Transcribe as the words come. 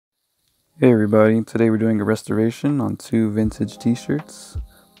Hey everybody, today we're doing a restoration on two vintage t-shirts.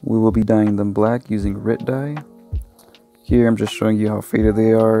 We will be dyeing them black using Redye. Here I'm just showing you how faded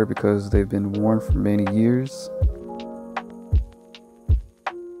they are because they've been worn for many years.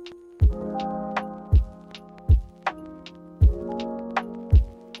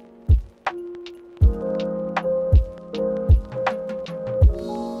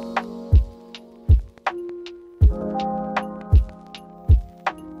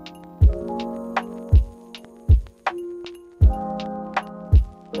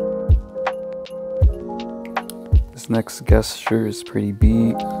 This next guest shirt is pretty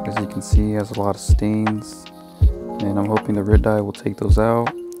beat. As you can see, it has a lot of stains. And I'm hoping the Redye will take those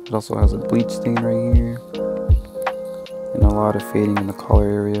out. It also has a bleach stain right here. And a lot of fading in the collar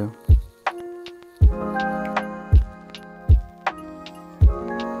area.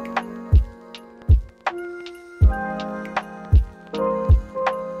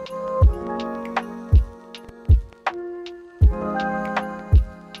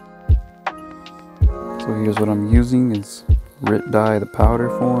 So here's what I'm using is Redye, the powder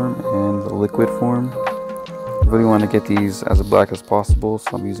form and the liquid form. I really want to get these as black as possible,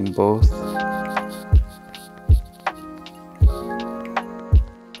 so I'm using both.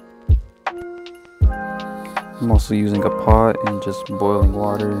 I'm also using a pot and just boiling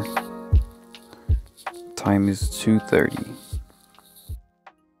water. Time is 2:30.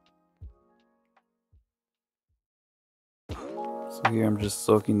 So here I'm just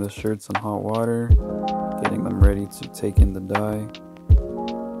soaking the shirts in hot water, getting them ready to take in the dye.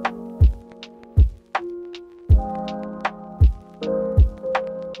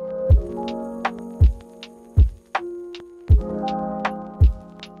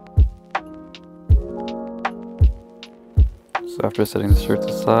 So after setting the shirts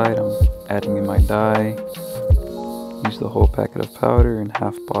aside, I'm adding in my dye. Use the whole packet of powder and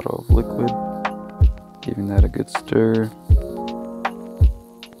half bottle of liquid, giving that a good stir.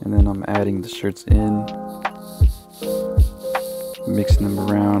 And then I'm adding the shirts in, mixing them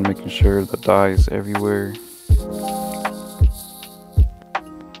around, making sure the dye is everywhere.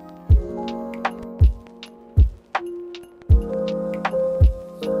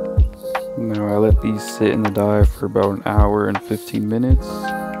 Now I let these sit in the dye for about an hour and 15 minutes.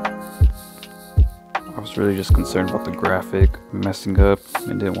 I was really just concerned about the graphic messing up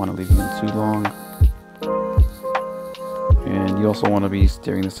and didn't want to leave them in too long. And you also want to be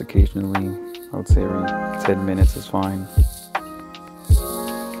stirring this occasionally. I would say every 10 minutes is fine.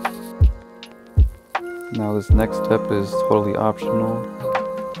 Now this next step is totally optional.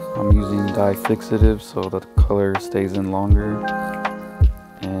 I'm using dye fixative so that the color stays in longer.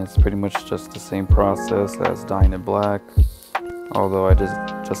 And it's pretty much just the same process as dyeing it black, although I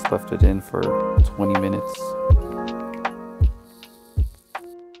just left it in for 20 minutes.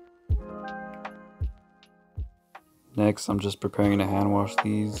 Next, I'm just preparing to hand wash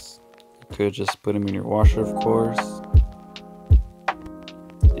these. You could just put them in your washer, of course.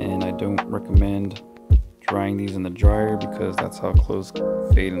 And I don't recommend drying these in the dryer because that's how clothes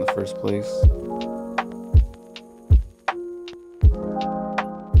fade in the first place.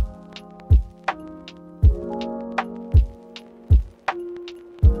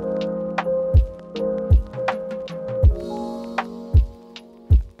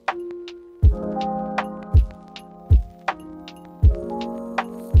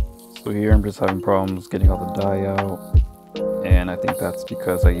 So here I'm just having problems getting all the dye out, and I think that's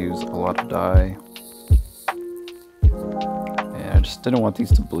because I use a lot of dye. And I just didn't want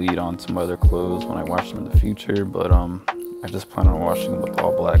these to bleed onto my other clothes when I wash them in the future, but I just plan on washing them with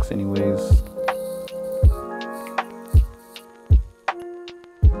all blacks anyways.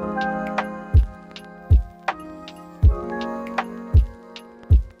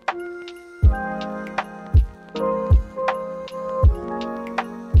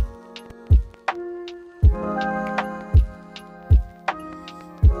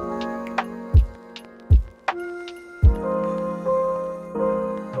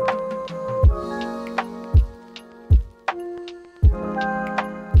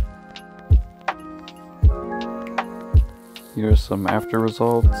 Here are some after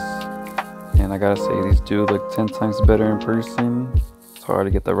results, and I gotta say these do look 10 times better in person. It's hard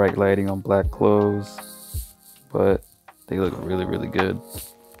to get the right lighting on black clothes, but they look really good.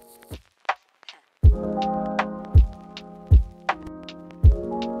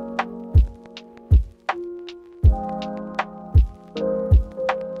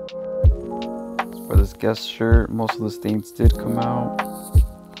 For this guest shirt, most of the stains did come out.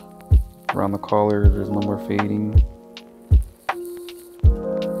 Around the collar, there's no more fading.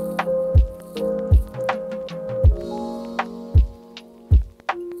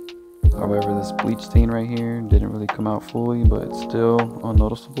 However, this bleach stain right here didn't really come out fully, but it's still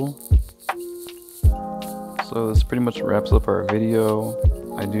unnoticeable. So this pretty much wraps up our video.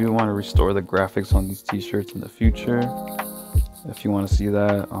 I do want to restore the graphics on these t-shirts in the future. If you want to see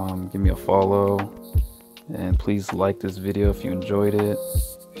that, give me a follow, and please like this video if you enjoyed it.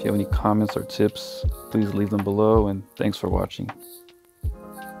 If you have any comments or tips, please leave them below, and thanks for watching.